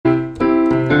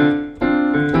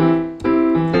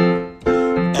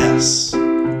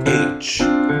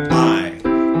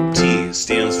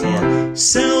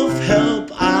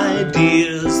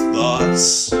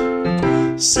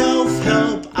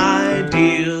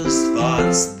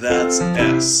S. That's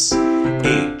S-H-I-T.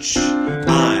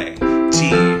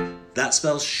 That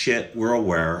spells shit, we're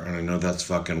aware, and I know that's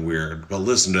fucking weird, but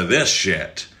listen to this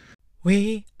shit.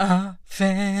 We are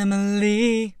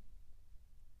family.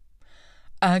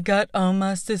 I got all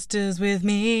my sisters with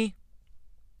me.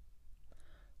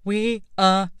 We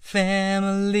are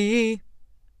family.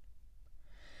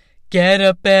 Get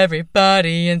up,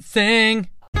 everybody, and sing.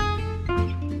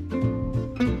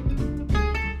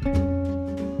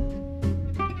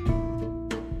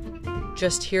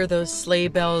 Just hear those sleigh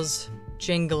bells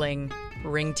jingling,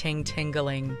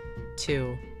 ring-ting-tingling,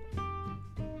 too.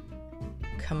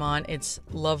 Come on, it's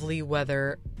lovely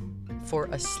weather for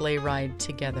a sleigh ride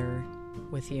together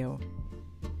with you.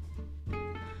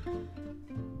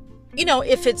 You know,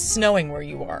 if it's snowing where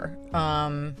you are,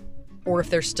 or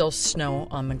if there's still snow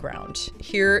on the ground.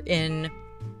 Here in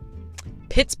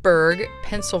Pittsburgh,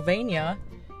 Pennsylvania,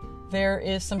 there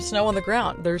is some snow on the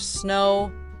ground. There's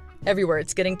snow everywhere.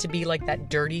 It's getting to be like that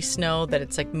dirty snow that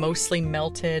it's like mostly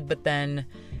melted, but then,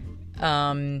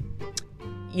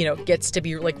 gets to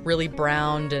be like really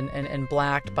browned and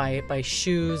blacked by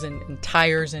shoes and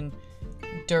tires and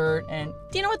dirt. And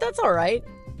you know what? That's all right.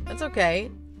 That's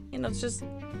okay. You know, it's just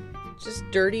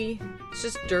dirty. It's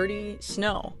just dirty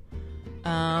snow.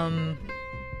 I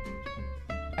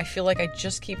feel like I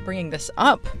just keep bringing this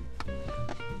up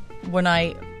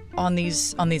on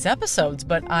these episodes,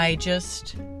 but I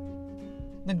just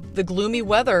the gloomy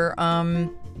weather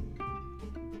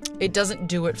it doesn't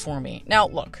do it for me. Now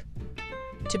look,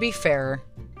 to be fair,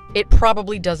 it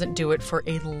probably doesn't do it for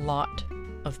a lot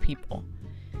of people,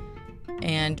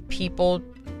 and people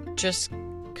just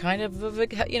kind of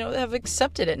have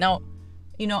accepted it. Now,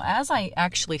 as I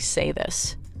actually say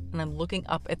this, and I'm looking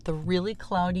up at the really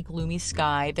cloudy, gloomy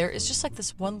sky, there is just like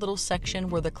this one little section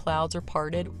where the clouds are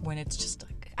parted when it's just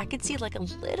like, I can see like a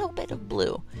little bit of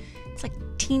blue. It's like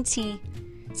teensy,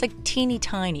 it's like teeny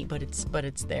tiny, but it's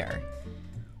there.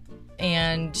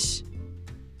 And,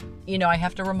 I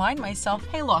have to remind myself,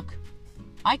 hey, look,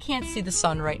 I can't see the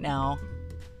sun right now,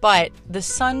 but the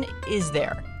sun is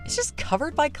there. It's just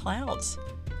covered by clouds.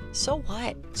 So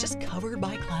what? It's just covered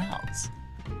by clouds.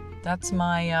 That's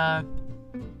my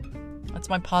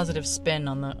positive spin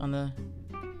on the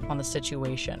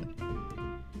situation.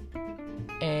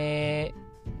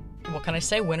 What can I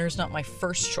say? Winter's not my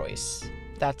first choice.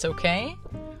 That's okay.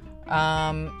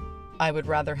 I would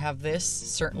rather have this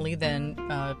certainly than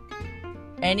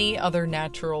any other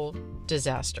natural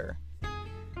disaster.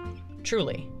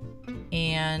 Truly.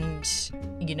 And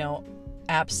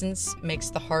absence makes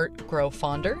the heart grow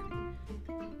fonder.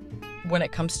 When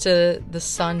it comes to the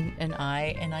sun and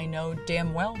I know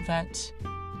damn well that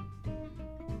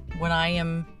when I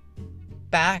am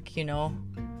back,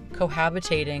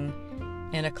 cohabitating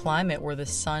in a climate where the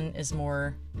sun is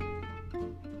more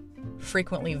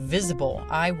frequently visible,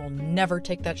 I will never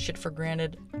take that shit for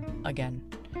granted again.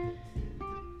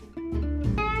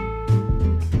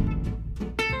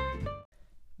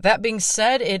 That being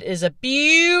said, it is a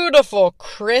beautiful,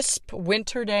 crisp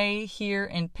winter day here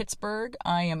in Pittsburgh.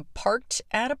 I am parked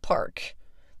at a park.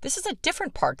 This is a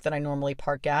different park than I normally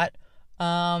park at.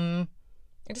 I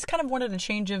just kind of wanted a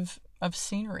change of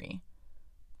scenery.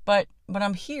 But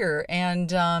I'm here,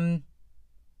 and I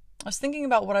was thinking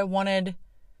about what I wanted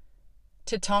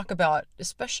to talk about,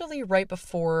 especially right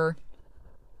before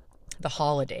the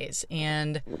holidays.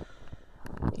 And,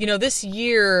 this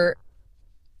year,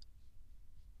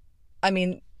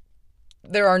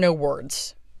 there are no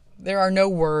words. There are no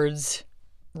words,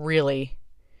 really.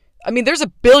 There's a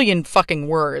billion fucking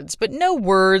words, but no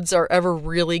words are ever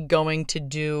really going to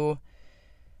do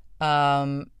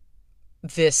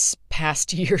this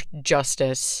past year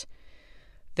justice.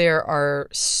 There are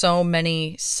so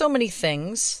many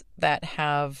things that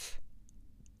have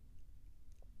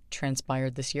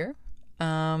transpired this year.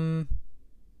 And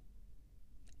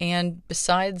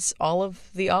besides all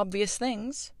of the obvious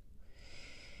things,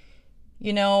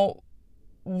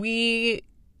 we,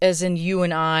 as in you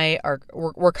and I,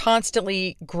 we're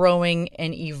constantly growing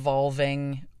and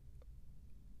evolving.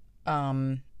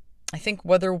 I think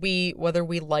whether we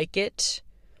like it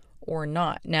or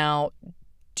not. Now,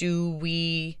 do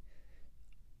we,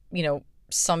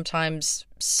 sometimes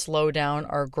slow down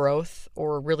our growth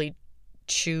or really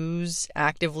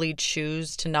actively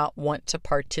choose to not want to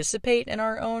participate in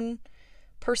our own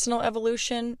personal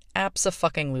evolution?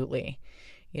 Abso-fucking-lutely.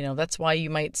 That's why you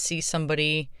might see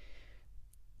somebody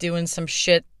doing some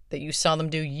shit that you saw them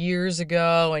do years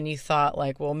ago and you thought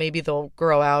like, well, maybe they'll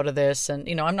grow out of this. And,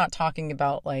 I'm not talking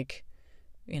about like,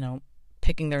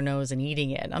 picking their nose and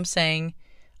eating it. I'm saying,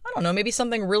 I don't know, maybe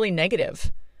something really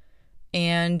negative.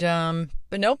 And,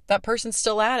 but nope, that person's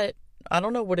still at it. I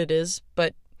don't know what it is,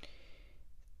 but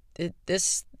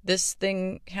this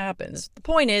thing happens. The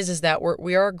point is that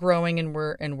we are growing and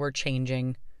we're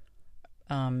changing,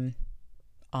 often.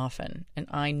 And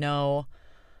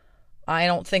I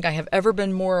don't think I have ever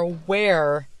been more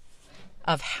aware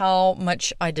of how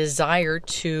much I desire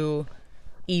to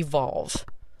evolve.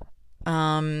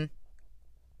 I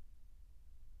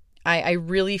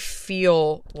really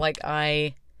feel like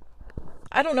I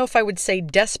don't know if I would say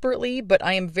desperately, but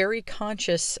I am very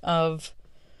conscious of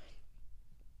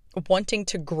wanting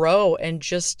to grow and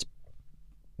just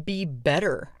be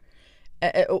better.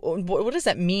 What does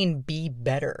that mean, be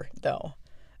better, though?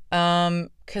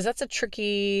 Because that's a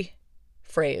tricky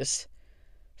phrase.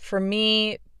 For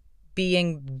me,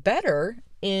 being better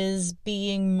is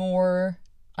being more,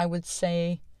 I would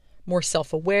say, more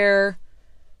self-aware,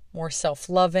 more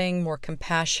self-loving, more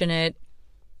compassionate,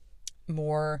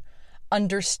 more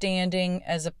understanding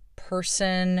as a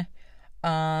person,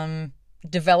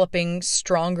 developing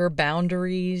stronger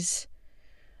boundaries,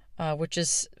 which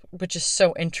is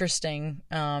so interesting.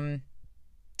 And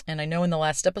I know in the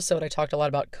last episode I talked a lot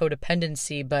about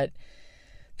codependency, but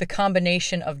the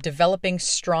combination of developing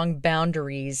strong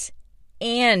boundaries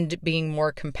and being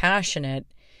more compassionate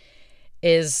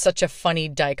is such a funny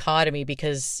dichotomy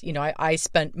because, you know, I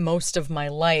spent most of my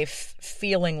life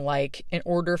feeling like in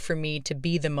order for me to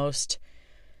be the most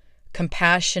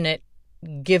compassionate,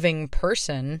 giving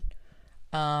person,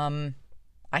 I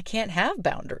can't have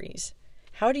boundaries.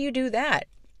 How do you do that?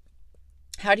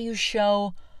 How do you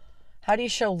show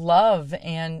love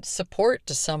and support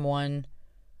to someone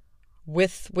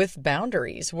with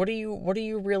boundaries? What are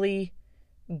you really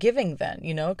giving then,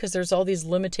 you know? Because there's all these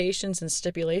limitations and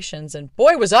stipulations, and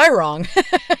boy, was I wrong.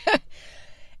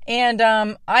 And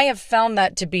I have found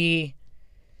that to be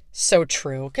so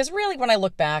true. Because really, when I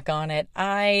look back on it,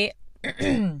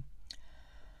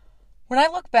 when I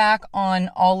look back on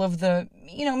all of the,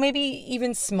 you know, maybe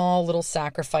even small little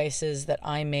sacrifices that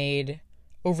I made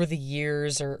over the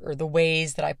years, or the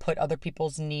ways that I put other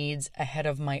people's needs ahead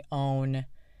of my own,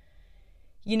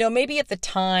 you know, maybe at the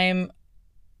time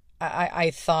I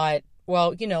thought,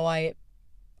 well, you know, I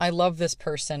love this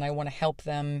person. I want to help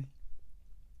them.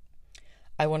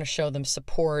 I want to show them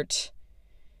support.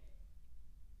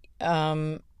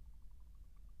 But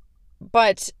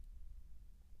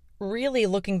really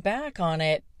looking back on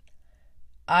it,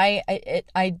 I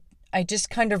just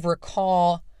kind of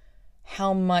recall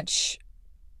how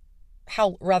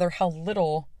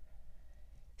little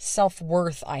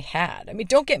self-worth I had. I mean,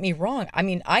 don't get me wrong. I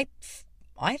mean, I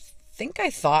think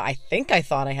I thought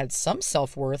I had some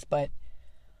self-worth, but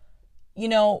you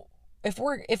know, if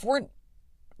we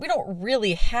don't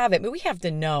really have it, I mean, we have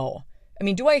to know. I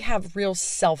mean, do I have real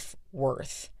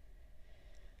self-worth?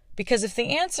 Because if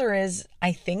the answer is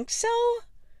I think so,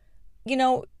 you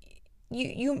know,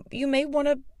 you may want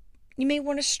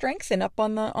to strengthen up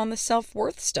on the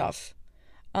self-worth stuff.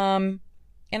 And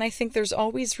I think there's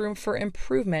always room for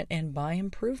improvement, and by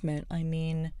improvement, I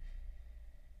mean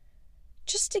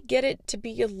just to get it to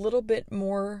be a little bit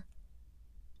more,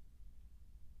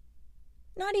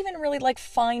 not even really like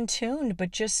fine-tuned,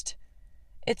 but just,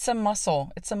 it's a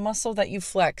muscle. It's a muscle that you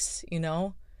flex, you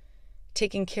know,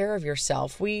 taking care of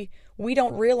yourself. We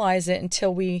don't realize it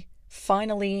until we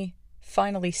finally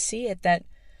see it, that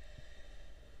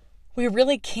we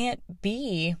really can't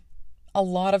be a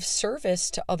lot of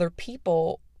service to other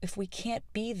people if we can't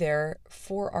be there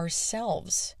for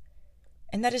ourselves.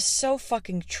 And that is so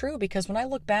fucking true, because when I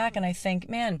look back and I think,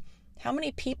 man, how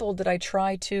many people did I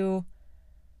try to,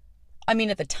 I mean,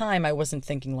 at the time I wasn't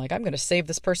thinking like, I'm going to save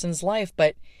this person's life,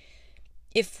 but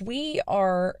if we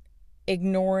are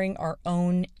ignoring our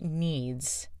own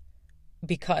needs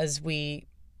because we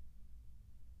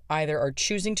either are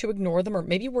choosing to ignore them, or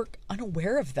maybe we're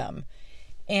unaware of them,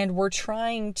 and we're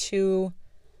trying to,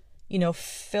 you know,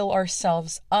 fill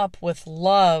ourselves up with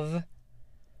love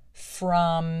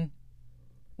from,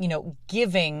 you know,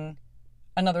 giving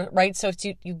another, right? So if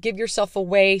you give yourself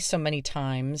away so many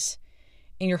times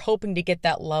and you're hoping to get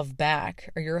that love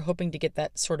back, or you're hoping to get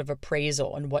that sort of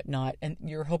appraisal and whatnot, and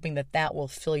you're hoping that will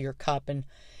fill your cup, and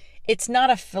it's not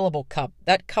a fillable cup.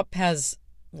 That cup has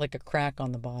like a crack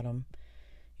on the bottom,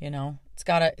 you know, it's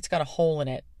got a hole in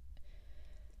it.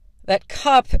 That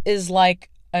cup is like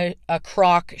a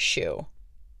Croc shoe.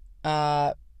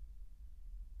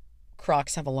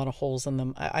 Crocs have a lot of holes in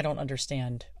them. I don't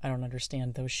understand. I don't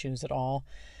understand those shoes at all.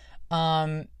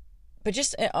 But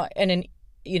just,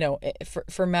 you know,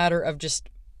 for matter of just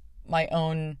my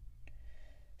own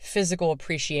physical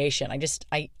appreciation,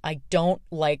 I don't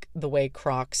like the way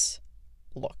Crocs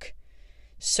look.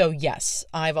 So yes,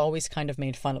 I've always kind of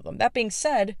made fun of them. That being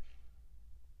said,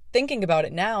 thinking about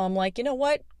it now, I'm like, you know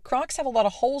what? Crocs have a lot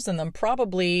of holes in them,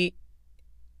 probably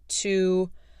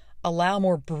to allow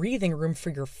more breathing room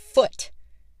for your foot,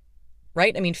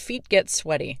 right? I mean, feet get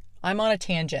sweaty. I'm on a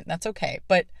tangent. That's okay.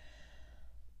 But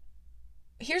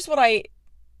here's what I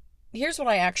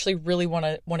actually really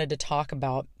wanted to talk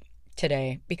about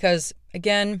today, because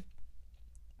again,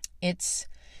 it's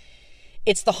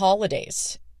the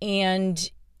holidays,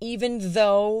 and even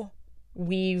though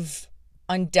we've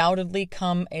undoubtedly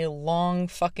come a long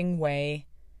fucking way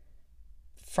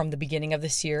from the beginning of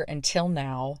this year until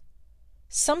now,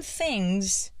 some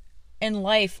things in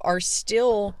life are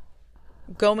still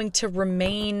going to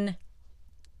remain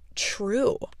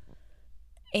true.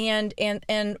 And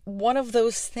one of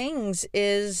those things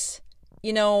is,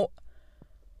 you know,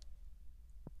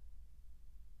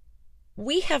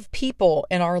 we have people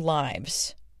in our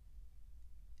lives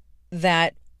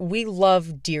that we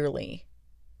love dearly,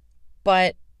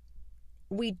 but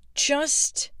we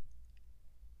just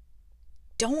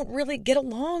don't really get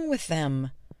along with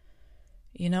them,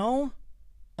 you know?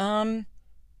 I'm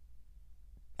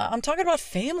talking about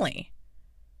family.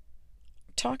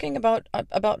 Talking about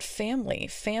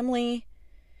family.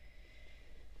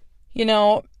 You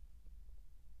know,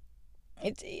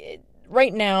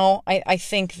 right now, I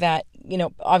think that, you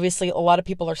know, obviously a lot of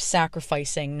people are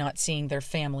sacrificing not seeing their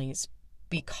families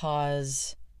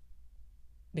because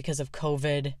of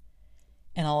COVID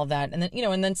and all of that. And then, you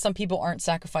know, and then some people aren't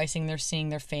sacrificing, they're seeing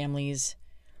their families.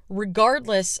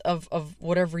 Regardless of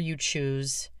whatever you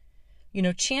choose, you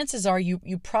know, chances are you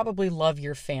probably love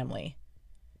your family,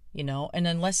 you know, and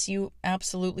unless you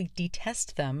absolutely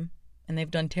detest them and they've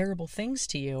done terrible things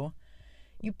to you,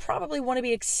 you probably want to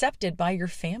be accepted by your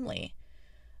family,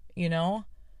 you know,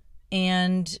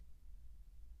 and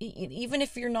even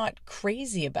if you're not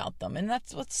crazy about them. And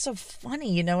that's what's so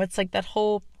funny, you know, it's like that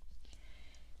whole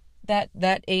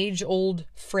that age-old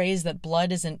phrase that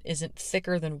blood isn't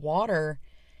thicker than water.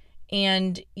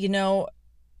 And, you know,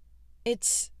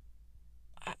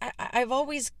 I've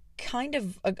always kind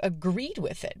of agreed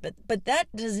with it, but that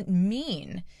doesn't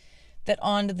mean that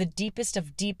on the deepest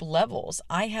of deep levels,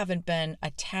 I haven't been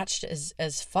attached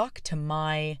as fuck to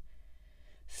my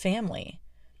family.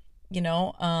 You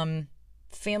know,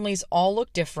 families all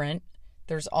look different.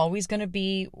 There's always going to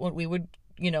be what we would,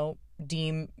 you know,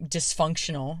 deem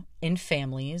dysfunctional in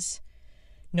families.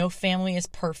 No family is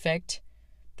perfect.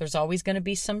 There's always going to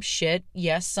be some shit.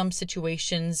 Yes, some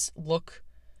situations look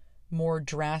more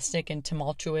drastic and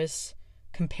tumultuous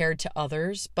compared to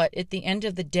others, but at the end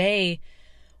of the day,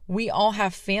 we all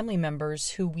have family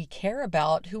members who we care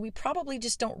about, who we probably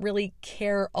just don't really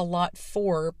care a lot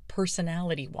for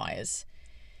personality-wise.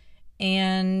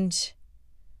 And,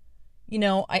 you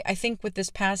know, I think with this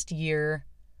past year,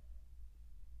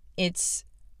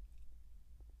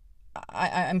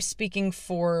 I'm speaking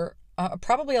for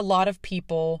probably a lot of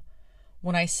people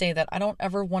when I say that I don't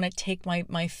ever want to take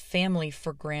my family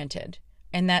for granted.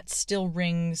 And that still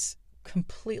rings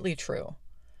completely true.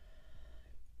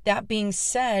 That being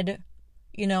said,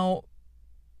 you know,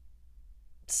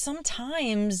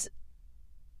 sometimes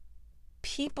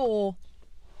people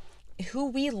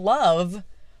who we love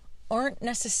aren't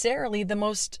necessarily the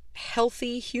most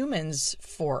healthy humans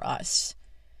for us.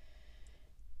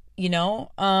 You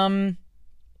know,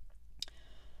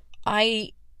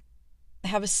 I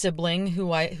have a sibling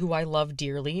who I love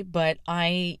dearly, but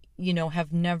I, you know,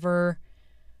 have never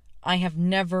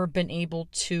been able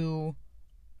to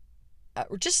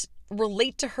just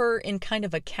relate to her in kind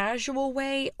of a casual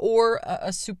way or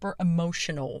a super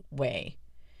emotional way.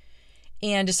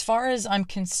 And as far as I'm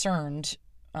concerned,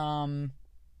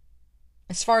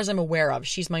 as far as I'm aware of,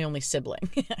 she's my only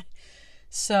sibling.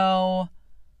 So,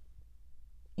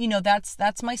 you know,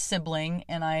 that's my sibling,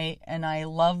 and I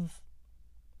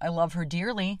love her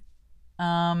dearly.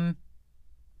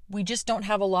 We just don't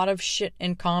have a lot of shit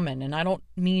in common, and I don't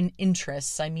mean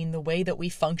interests. I mean the way that we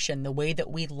function, the way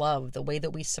that we love, the way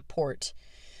that we support,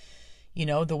 you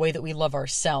know, the way that we love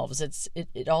ourselves.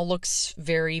 It all looks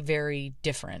very, very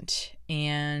different.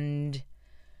 And,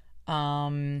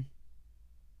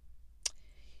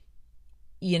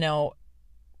 you know,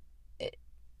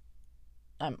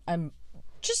 I'm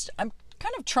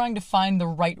kind of trying to find the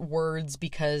right words,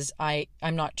 because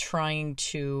I'm not trying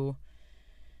to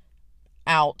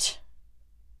out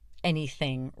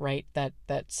anything, right?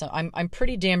 So I'm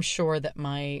pretty damn sure that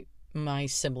my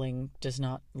sibling does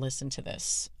not listen to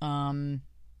this. All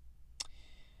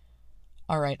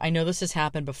right, I know this has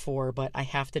happened before, but I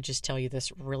have to just tell you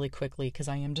this really quickly because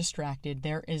I am distracted.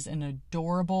 There is an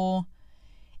adorable,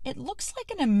 it looks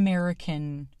like an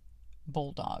American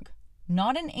bulldog.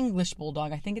 Not an English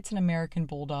bulldog. I think it's an American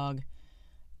bulldog.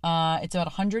 It's about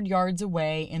 100 yards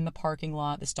away in the parking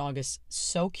lot. This dog is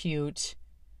so cute.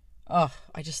 Oh,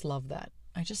 I just love that.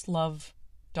 I just love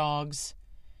dogs.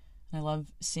 I love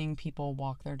seeing people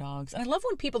walk their dogs. And I love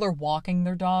when people are walking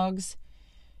their dogs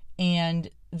and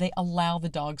they allow the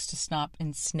dogs to stop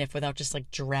and sniff without just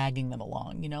like dragging them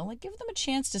along, like give them a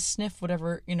chance to sniff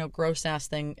whatever, gross ass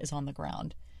thing is on the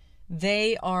ground.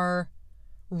 They are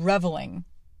reveling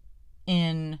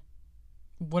in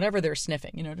whatever they're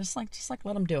sniffing, just like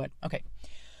let them do it. Okay.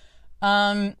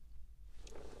 That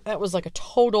was a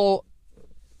total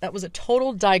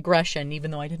digression,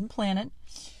 even though I didn't plan it.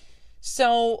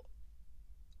 So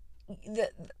the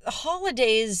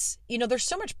holidays, there's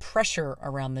so much pressure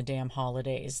around the damn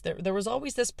holidays. There was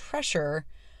always this pressure.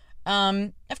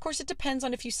 Of course, it depends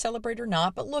on if you celebrate or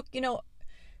not. But look,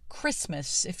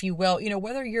 Christmas, if you will,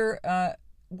 whether you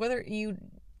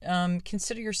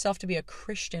consider yourself to be a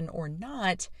Christian or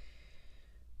not,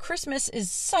 Christmas is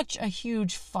such a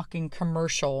huge fucking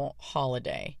commercial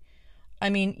holiday. I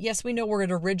mean, yes, we know where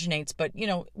it originates, but,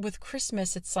 with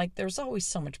Christmas, it's like there's always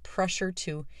so much pressure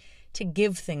to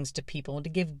give things to people and to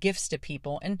give gifts to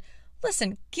people. And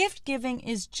listen, gift giving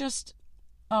is just,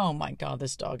 oh my God,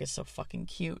 this dog is so fucking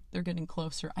cute. They're getting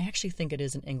closer. I actually think it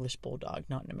is an English bulldog,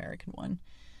 not an American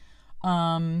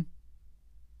one.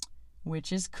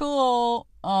 Which is cool.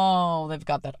 Oh, they've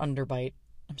got that underbite.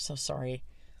 I'm so sorry.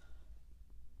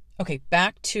 Okay,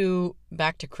 back to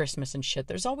Christmas and shit.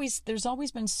 There's always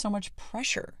been so much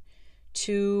pressure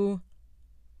to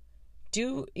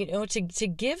do, to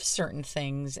give certain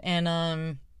things. And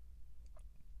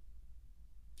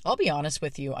I'll be honest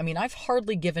with you. I mean, I've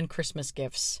hardly given Christmas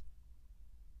gifts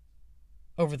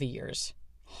over the years.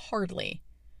 Hardly.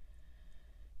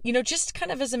 Just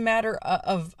kind of as a matter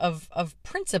of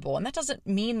principle. And that doesn't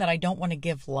mean that I don't want to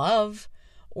give love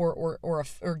or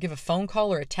give a phone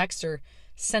call or a text or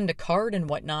send a card and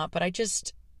whatnot. But I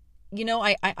just,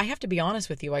 I have to be honest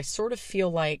with you. I sort of feel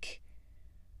like,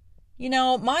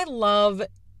 my love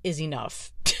is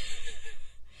enough.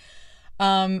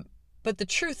 But the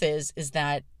truth is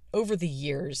that over the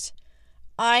years,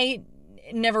 I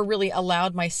never really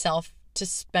allowed myself to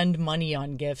spend money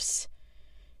on gifts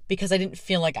because I didn't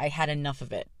feel like I had enough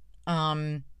of it.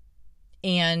 And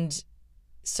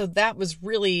so that was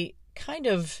really kind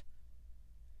of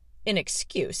an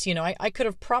excuse. I could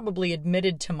have probably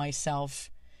admitted to myself,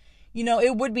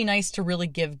 it would be nice to really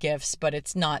give gifts, but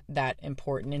it's not that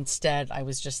important. Instead, I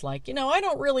was just like, I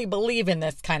don't really believe in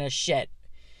this kind of shit.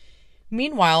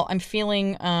 Meanwhile, I'm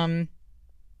feeling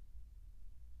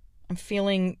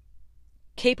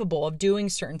capable of doing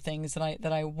certain things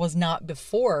that I was not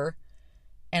before,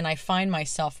 and I find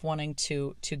myself wanting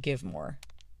to give more.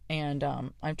 And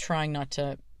I'm trying not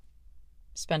to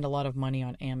spend a lot of money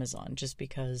on Amazon just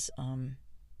because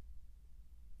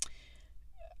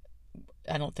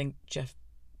I don't think Jeff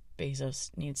Bezos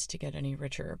needs to get any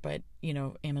richer, but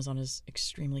Amazon is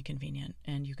extremely convenient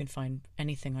and you can find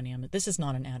anything on Amazon. This is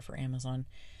not an ad for Amazon.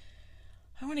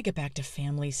 I want to get back to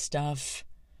family stuff.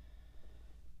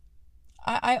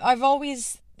 I've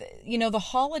always, the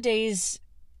holidays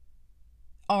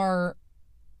are,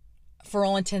 for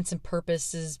all intents and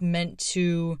purposes, meant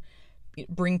to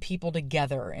bring people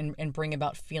together and bring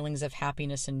about feelings of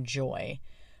happiness and joy.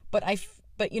 But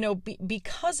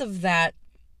because of that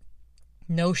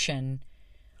notion,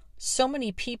 so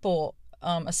many people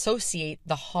associate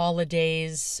the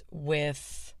holidays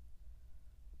with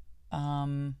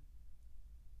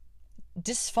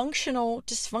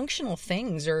dysfunctional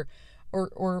things or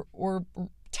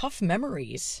tough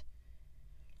memories,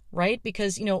 right?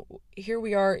 Because here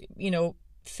we are,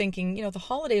 thinking, the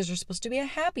holidays are supposed to be a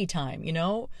happy time,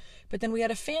 but then we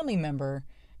had a family member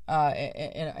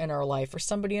in our life or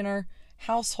somebody in our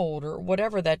household or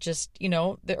whatever that just,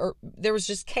 there was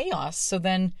just chaos. So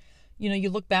then, you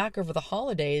look back over the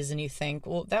holidays and you think,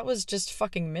 well, that was just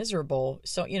fucking miserable.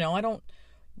 So, I don't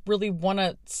really want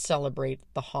to celebrate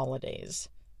the holidays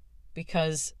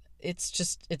because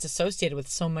it's associated with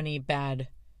so many bad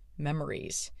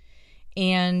memories.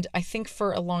 And I think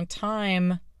for a long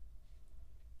time,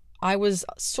 I was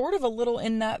sort of a little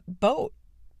in that boat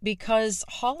because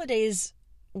holidays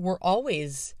were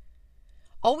always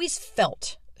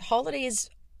felt. Holidays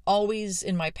always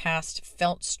in my past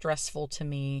felt stressful to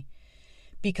me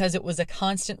because it was a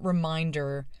constant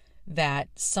reminder that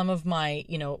some of my,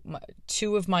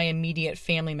 two of my immediate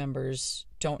family members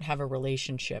don't have a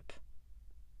relationship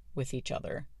with each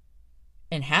other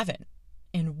and haven't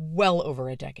in well over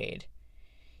a decade.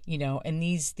 And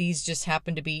these just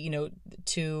happen to be,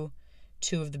 two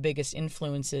of the biggest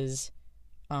influences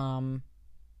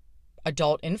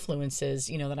adult influences,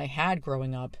 that I had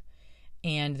growing up,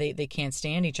 and they can't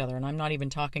stand each other. And I'm not even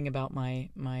talking about my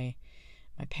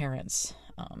parents.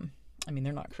 I mean,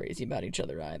 they're not crazy about each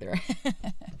other either.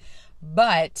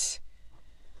 But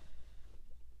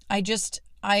I just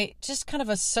kind of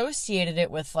associated it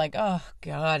with like, oh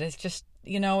God, it's just,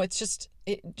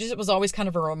 it was always kind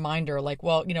of a reminder, like,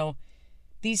 well,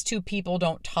 these two people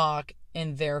don't talk,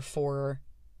 and therefore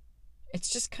it's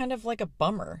just kind of like a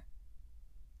bummer,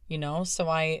 so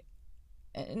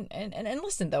and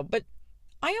listen though, but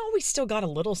I always still got a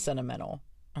little sentimental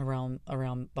around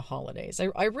the holidays.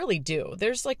 I really do.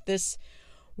 There's like this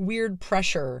weird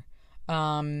pressure,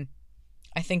 I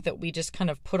think, that we just kind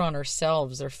of put on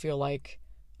ourselves, or feel like,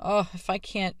 oh, if I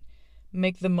can't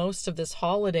make the most of this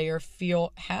holiday or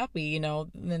feel happy,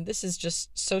 then this is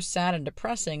just so sad and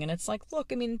depressing. And it's like,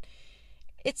 look, I mean,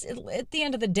 it's at the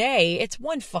end of the day, it's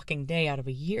one fucking day out of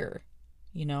a year,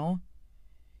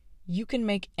 You can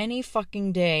make any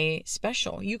fucking day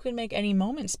special. You can make any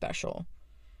moment special.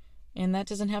 And that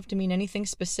doesn't have to mean anything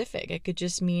specific. It could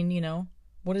just mean,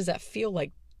 what does that feel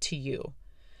like to you?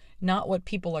 Not what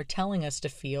people are telling us to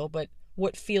feel, but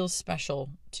what feels special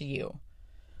to you.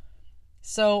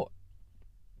 So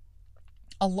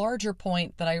a larger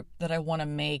point that I want to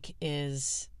make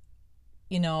is,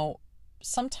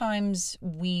 sometimes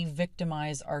we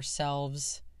victimize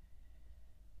ourselves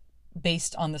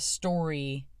based on the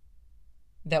story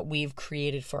that we've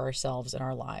created for ourselves in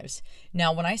our lives.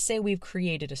 Now, when I say we've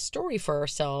created a story for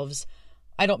ourselves,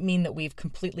 I don't mean that we've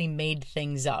completely made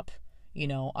things up.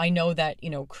 I know that,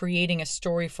 creating a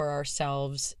story for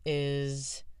ourselves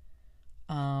is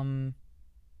kind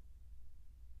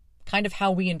of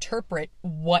how we interpret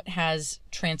what has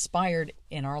transpired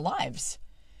in our lives.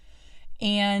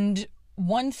 And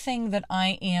one thing that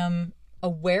I am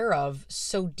aware of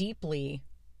so deeply,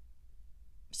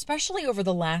 especially over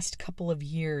the last couple of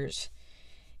years,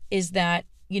 is that,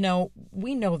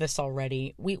 we know this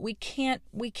already. We can't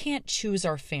choose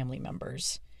our family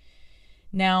members.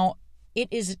 Now,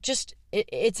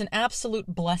 it's an absolute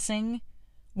blessing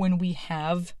when we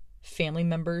have family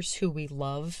members who we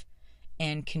love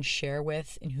and can share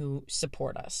with and who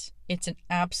support us. It's an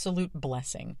absolute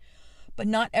blessing. But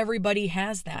not everybody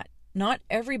has that. Not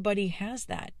everybody has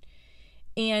that.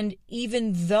 And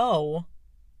even though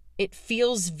it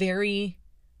feels very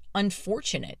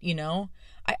unfortunate,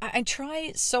 I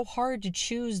try so hard to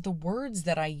choose the words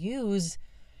that I use,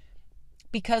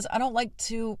 because I don't like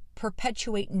to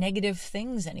perpetuate negative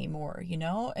things anymore,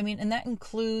 I mean, and that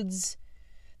includes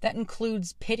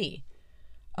pity.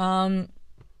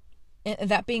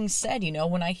 That being said,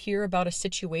 when I hear about a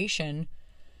situation,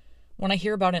 when I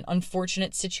hear about an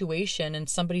unfortunate situation and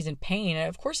somebody's in pain,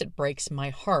 of course it breaks my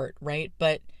heart, right?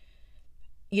 But,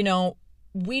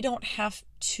 we don't have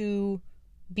to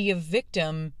be a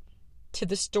victim to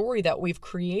the story that we've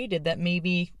created, that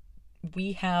maybe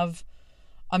we have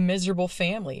a miserable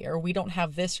family, or we don't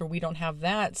have this, or we don't have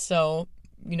that. So,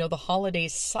 the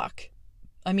holidays suck.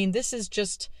 I mean, this is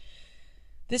just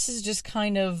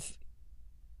kind of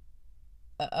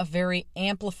a very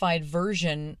amplified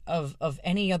version of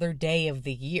any other day of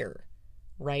the year,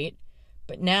 right?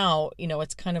 But now,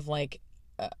 it's kind of like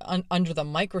under the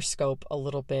microscope a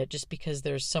little bit, just because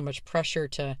there's so much pressure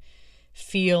to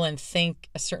feel and think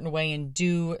a certain way and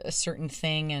do a certain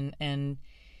thing, and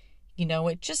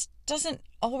it just doesn't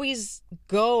always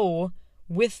go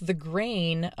with the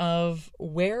grain of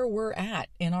where we're at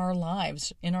in our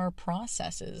lives, in our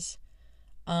processes.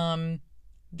 That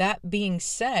being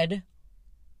said,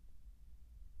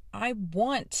 I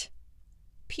want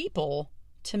people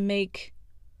to make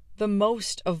the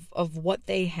most of what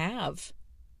they have.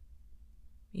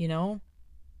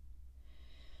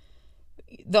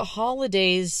 The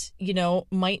holidays,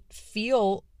 might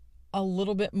feel a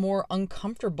little bit more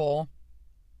uncomfortable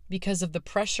because of the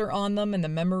pressure on them and the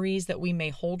memories that we may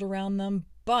hold around them.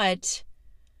 But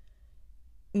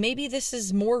maybe this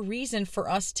is more reason for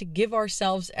us to give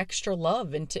ourselves extra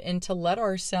love and to let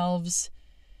ourselves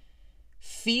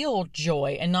feel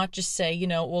joy, and not just say,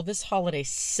 well, this holiday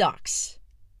sucks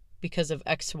because of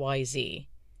XYZ.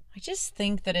 I just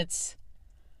think that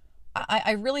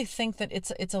I really think that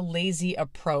it's a lazy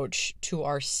approach to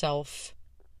our self-care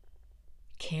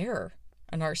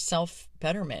and our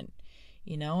self-betterment,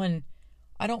 and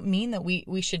I don't mean that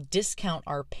we should discount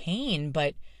our pain,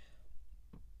 but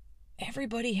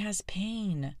everybody has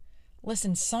pain.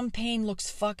 Listen, some pain looks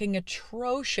fucking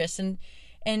atrocious, and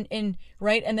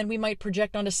right, and then we might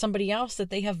project onto somebody else that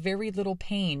they have very little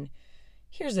pain.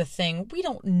 Here's the thing, we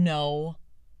don't know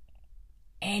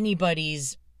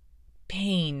anybody's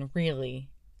pain, really,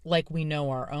 like we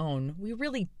know our own. We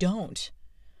really don't.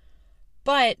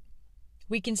 But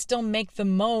we can still make the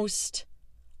most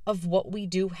of what we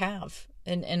do have.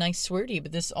 And I swear to you,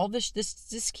 but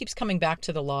this keeps coming back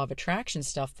to the law of attraction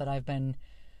stuff that I've been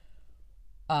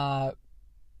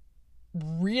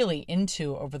really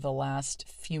into over the last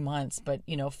few months. But,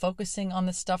 focusing on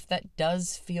the stuff that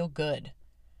does feel good.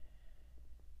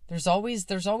 There's always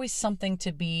something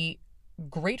to be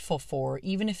grateful for,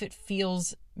 even if it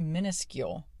feels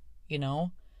minuscule,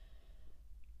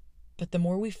 But the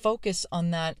more we focus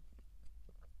on that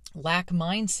lack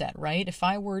mindset, right? If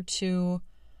I were to,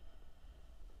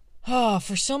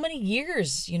 for so many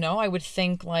years, I would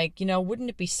think like, wouldn't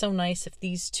it be so nice if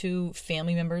these two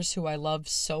family members who I love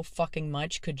so fucking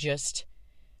much could just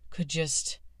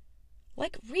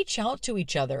like reach out to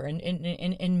each other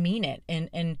and mean it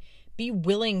and be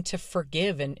willing to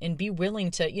forgive and be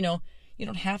willing to, you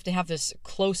don't have to have this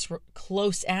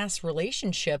close ass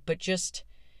relationship, but just,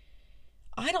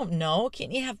 I don't know,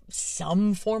 can't you have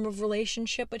some form of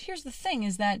relationship? But here's the thing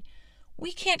is that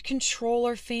we can't control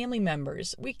our family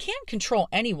members. We can't control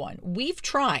anyone. We've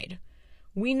tried.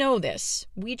 We know this.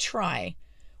 We try.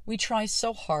 We try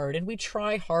so hard, and we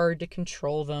try hard to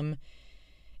control them,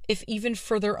 if even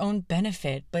for their own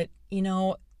benefit. But,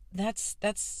 that's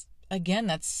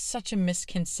such a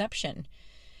misconception.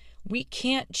 We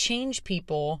can't change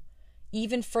people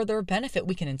even for their benefit.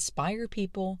 We can inspire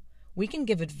people. We can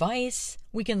give advice.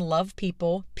 We can love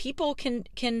people. People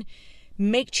can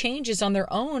make changes on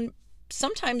their own,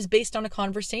 sometimes based on a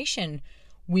conversation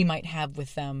we might have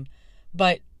with them.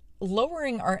 But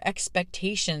lowering our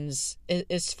expectations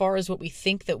as far as what we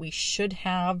think that we should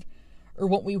have or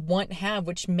what we want to have,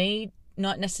 which may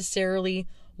not necessarily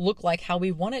look like how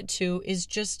we want it to,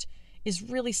 is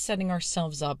really setting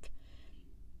ourselves up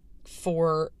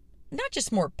for not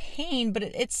just more pain, but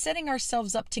it's setting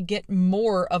ourselves up to get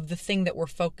more of the thing that we're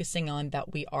focusing on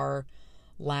that we are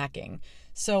lacking.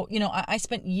 So, I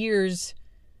spent years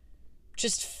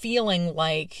just feeling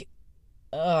like,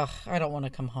 I don't want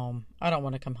to come home. I don't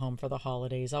want to come home for the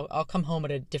holidays. I'll come home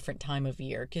at a different time of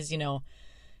year. Because,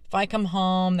 if I come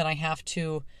home, then I have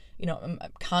to, I'm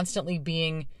constantly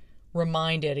being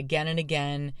reminded again and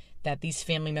again that these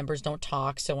family members don't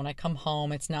talk. So when I come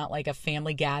home, it's not like a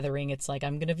family gathering. It's like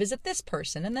I'm going to visit this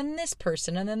person and then this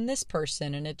person and then this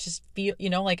person. And it just feel,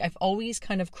 like I've always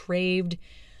kind of craved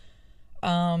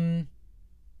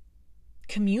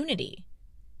community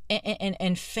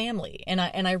and family. And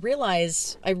I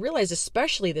realize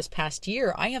especially this past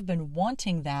year, I have been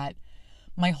wanting that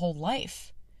my whole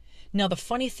life. Now, the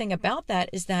funny thing about that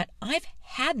is that I've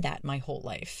had that my whole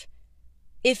life,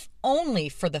 if only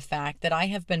for the fact that I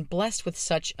have been blessed with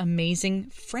such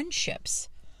amazing friendships.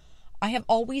 I have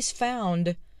always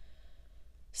found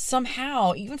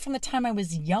somehow, even from the time I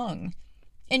was young,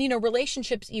 and,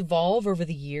 relationships evolve over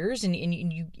the years and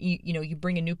you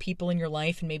bring in new people in your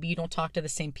life and maybe you don't talk to the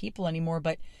same people anymore.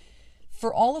 But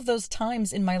for all of those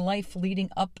times in my life leading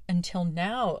up until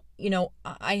now,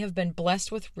 I have been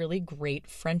blessed with really great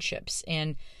friendships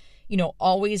and,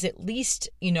 always at least,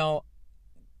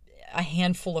 a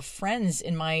handful of friends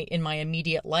in my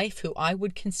immediate life who I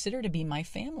would consider to be my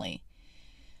family.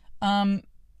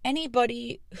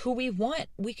 Anybody who we want,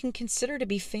 we can consider to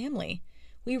be family.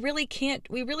 We really can't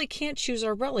choose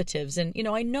our relatives. And,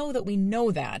 I know that we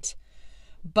know that,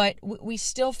 but we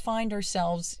still find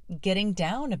ourselves getting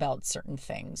down about certain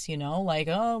things, like,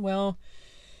 oh, well,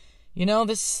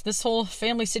 this whole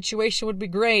family situation would be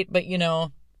great, but,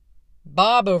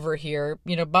 Bob over here,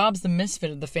 Bob's the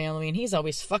misfit of the family and he's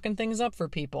always fucking things up for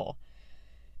people.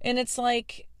 And it's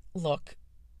like, look,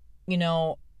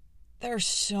 there are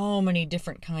so many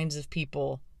different kinds of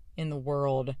people in the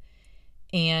world,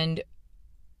 and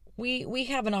we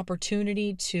have an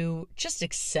opportunity to just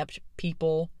accept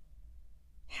people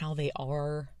how they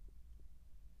are,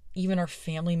 even our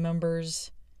family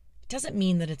members. It doesn't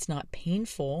mean that it's not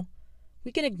painful.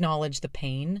 We can acknowledge the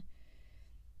pain.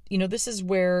 This is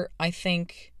where I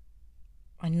think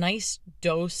a nice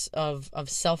dose of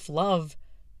self-love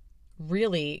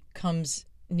really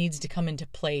needs to come into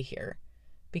play here,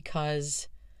 because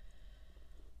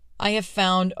I have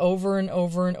found over and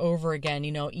over and over again,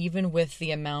 even with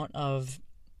the amount of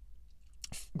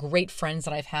great friends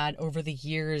that I've had over the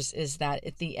years, is that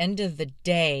at the end of the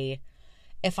day,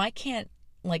 if I can't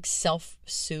like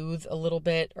self-soothe a little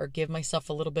bit or give myself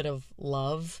a little bit of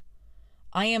love,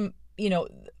 I am,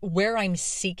 where I'm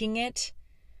seeking it,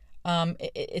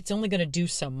 it's only going to do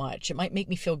so much. It might make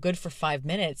me feel good for 5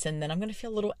 minutes, and then I'm going to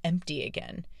feel a little empty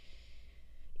again.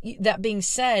 That being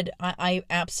said, I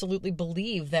absolutely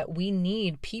believe that we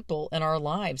need people in our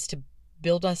lives to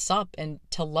build us up and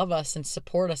to love us and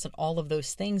support us and all of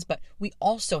those things. But we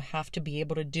also have to be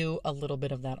able to do a little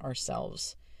bit of that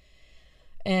ourselves.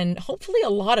 And hopefully a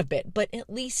lot of it, but at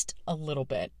least a little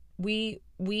bit. We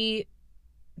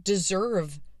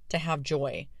deserve to have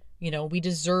joy. We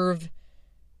deserve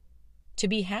to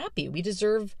be happy. We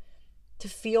deserve to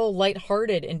feel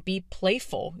lighthearted and be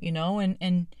playful,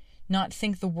 and not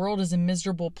think the world is a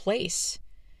miserable place,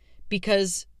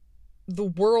 because the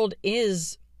world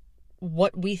is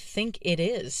what we think it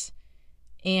is.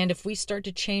 And if we start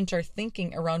to change our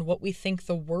thinking around what we think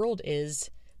the world is,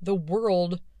 the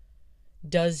world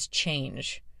does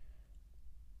change.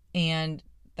 And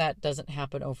that doesn't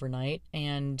happen overnight.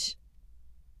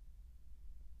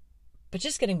 But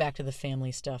just getting back to the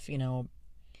family stuff,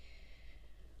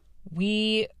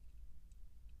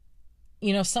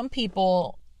 some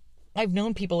people, I've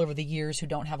known people over the years who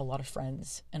don't have a lot of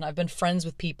friends. And I've been friends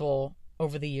with people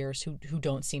over the years who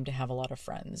don't seem to have a lot of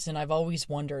friends. And I've always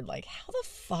wondered,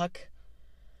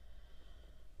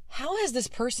 how has this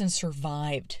person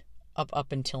survived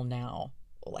up until now?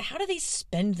 How do they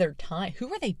spend their time?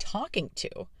 Who are they talking to?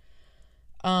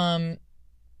 And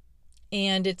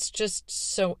it's just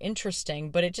so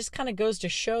interesting, but it just kind of goes to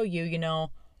show you, it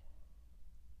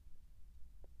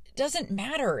doesn't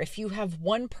matter if you have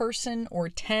one person or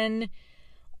 10,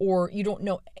 or you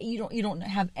don't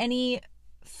have any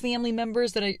family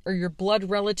members that are your blood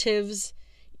relatives,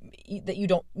 that you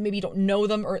don't know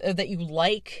them, or that you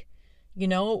like.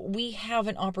 We have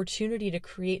an opportunity to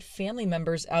create family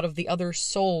members out of the other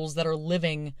souls that are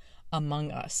living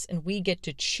among us, and we get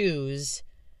to choose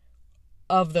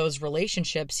of those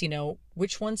relationships,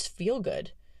 which ones feel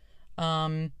good.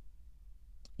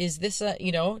 Is this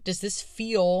does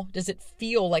it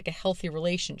feel like a healthy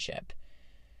relationship?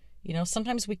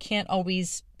 Sometimes we can't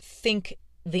always think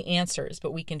the answers,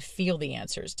 but we can feel the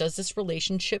answers. Does this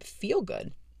relationship feel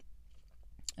good?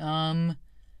 And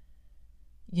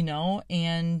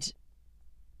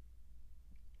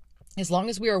as long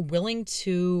as we are willing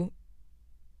to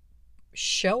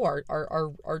show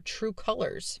our true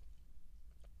colors,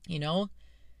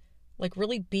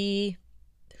 really be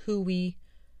who we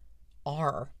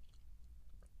are,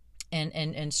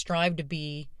 and strive to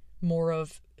be more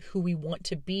of who we want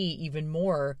to be even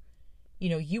more,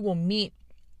 you will meet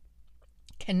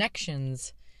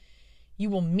connections. You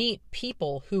will meet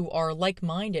people who are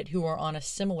like-minded, who are on a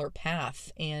similar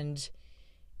path. And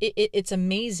it's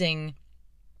amazing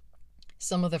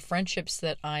some of the friendships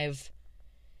that have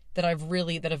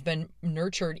been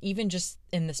nurtured even just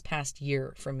in this past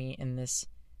year for me in this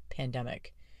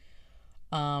pandemic.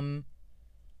 I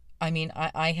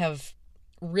have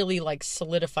really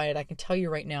solidified it. I can tell you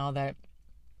right now that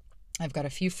I've got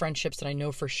a few friendships that I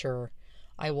know for sure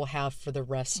I will have for the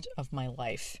rest of my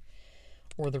life,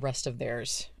 or the rest of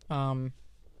theirs. I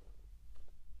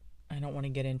don't want to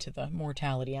get into the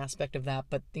mortality aspect of that,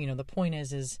 but the point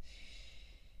is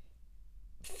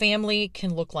family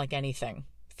can look like anything.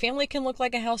 Family can look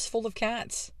like a house full of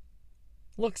cats.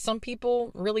 Look, some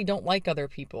people really don't like other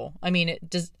people.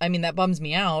 That bums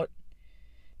me out,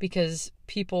 because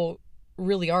people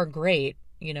really are great,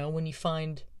 when you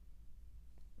find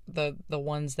the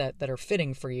ones that are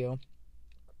fitting for you.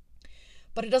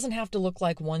 But it doesn't have to look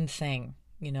like one thing,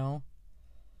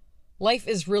 Life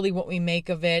is really what we make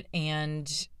of it,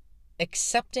 and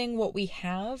accepting what we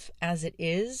have as it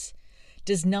is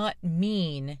does not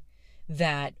mean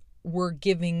that we're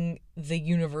giving the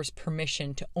universe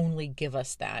permission to only give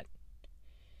us that.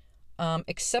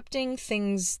 Accepting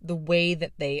things the way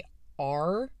that they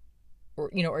are,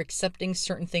 or accepting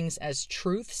certain things as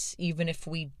truths, even if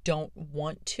we don't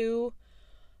want to,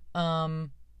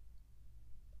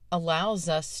 allows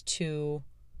us to,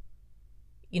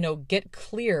 get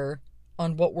clear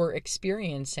on what we're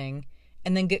experiencing,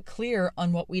 and then get clear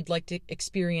on what we'd like to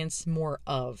experience more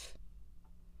of.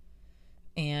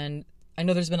 And I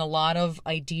know there's been a lot of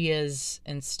ideas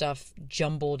and stuff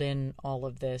jumbled in all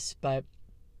of this, but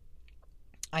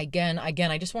again,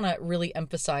 I just want to really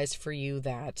emphasize for you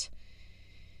that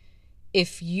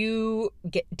if you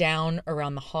get down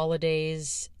around the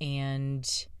holidays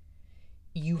and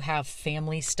you have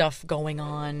family stuff going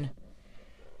on,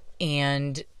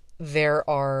 and there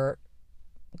are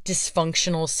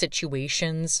dysfunctional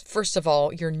situations, first of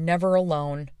all, you're never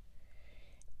alone.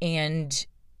 And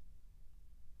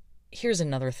here's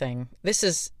another thing. This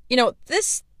is,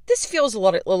 this feels a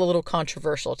little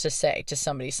controversial to say to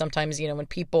somebody. Sometimes, when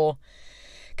people,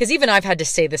 because even I've had to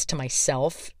say this to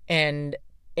myself, and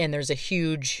there's a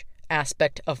huge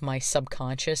aspect of my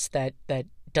subconscious that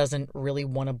doesn't really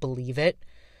want to believe it.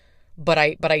 but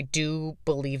I do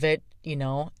believe it,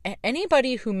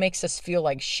 Anybody who makes us feel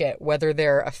like shit, whether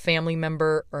they're a family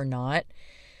member or not,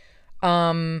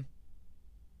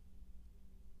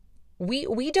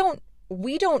 we don't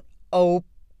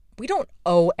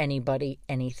owe anybody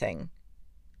anything.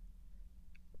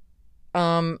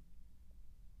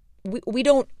 We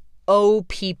don't owe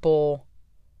people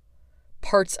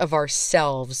parts of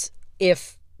ourselves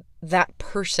if that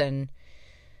person,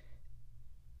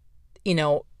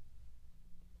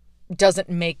 doesn't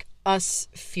make us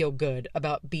feel good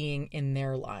about being in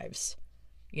their lives,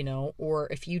 or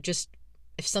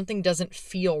if something doesn't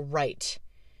feel right,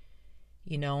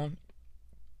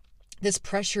 this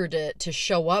pressure to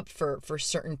show up for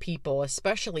certain people,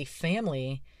 especially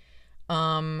family,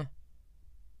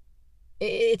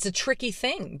 it's a tricky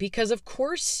thing because of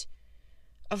course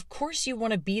you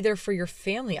want to be there for your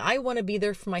family. I want to be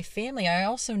there for my family. I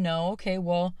also know, okay,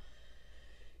 well,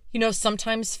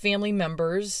 sometimes family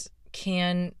members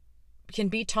can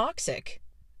be toxic,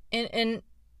 and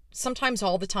sometimes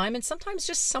all the time, and sometimes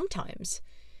just sometimes.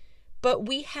 But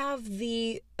we have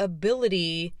the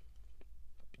ability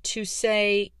to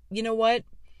say, you know what,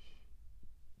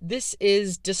 this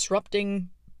is disrupting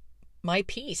my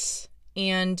peace,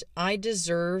 and I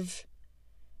deserve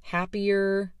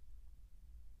happier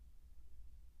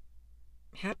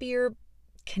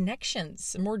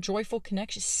connections, more joyful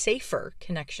connections, safer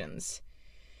connections.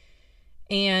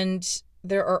 And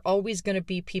there are always going to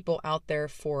be people out there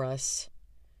for us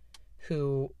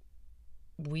who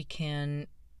we can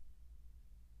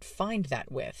find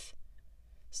that with.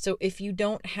 So if you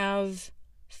don't have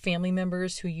family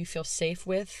members who you feel safe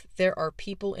with, there are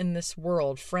people in this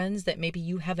world, friends that maybe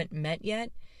you haven't met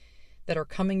yet, that are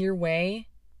coming your way,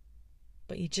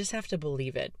 but you just have to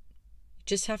believe it. You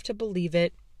just have to believe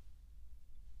it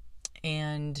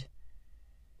and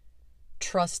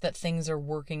trust that things are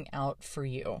working out for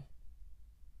you.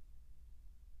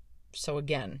 So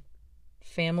again,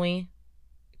 family,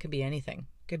 it could be anything.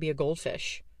 It could be a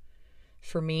goldfish.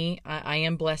 For me, I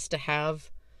am blessed to have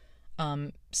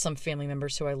some family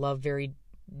members who I love very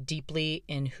deeply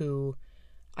and who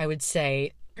I would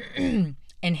say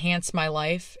enhance my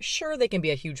life. Sure, they can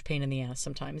be a huge pain in the ass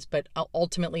sometimes, but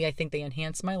ultimately I think they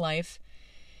enhance my life,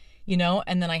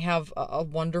 and then I have a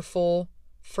wonderful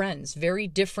friends, very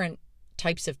different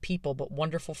types of people, but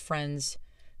wonderful friends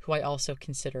who I also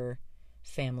consider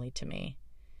family to me.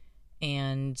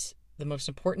 And the most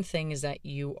important thing is that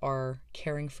you are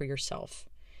caring for yourself.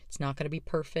 It's not going to be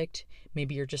perfect.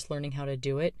 Maybe you're just learning how to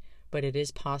do it, but it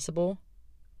is possible.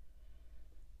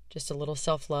 Just a little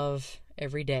self-love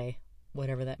every day,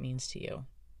 whatever that means to you.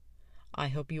 I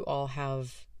hope you all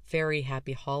have very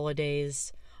happy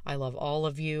holidays. I love all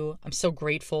of you. I'm so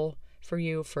grateful for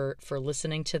you for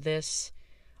listening to this.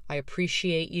 I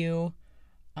appreciate you.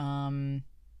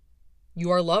 You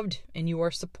are loved and you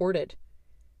are supported.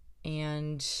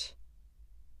 And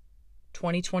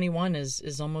 2021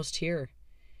 is almost here.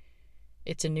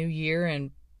 It's a new year,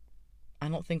 and I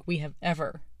don't think we have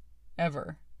ever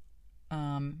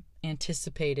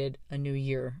anticipated a new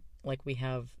year like we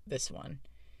have this one.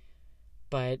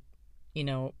 But,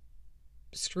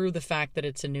 screw the fact that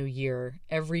it's a new year.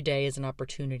 Every day is an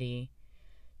opportunity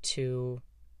to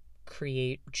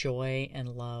create joy and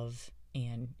love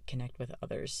and connect with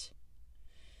others.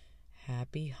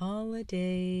 Happy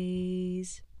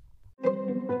holidays.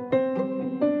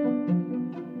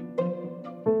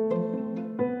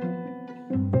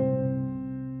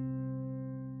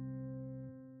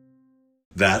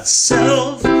 That's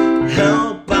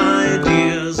self-help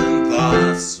ideas and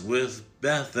thoughts with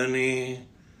Bethany.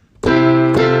 Oh,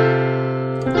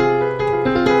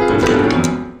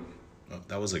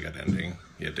 that was a good ending,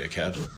 you dickhead.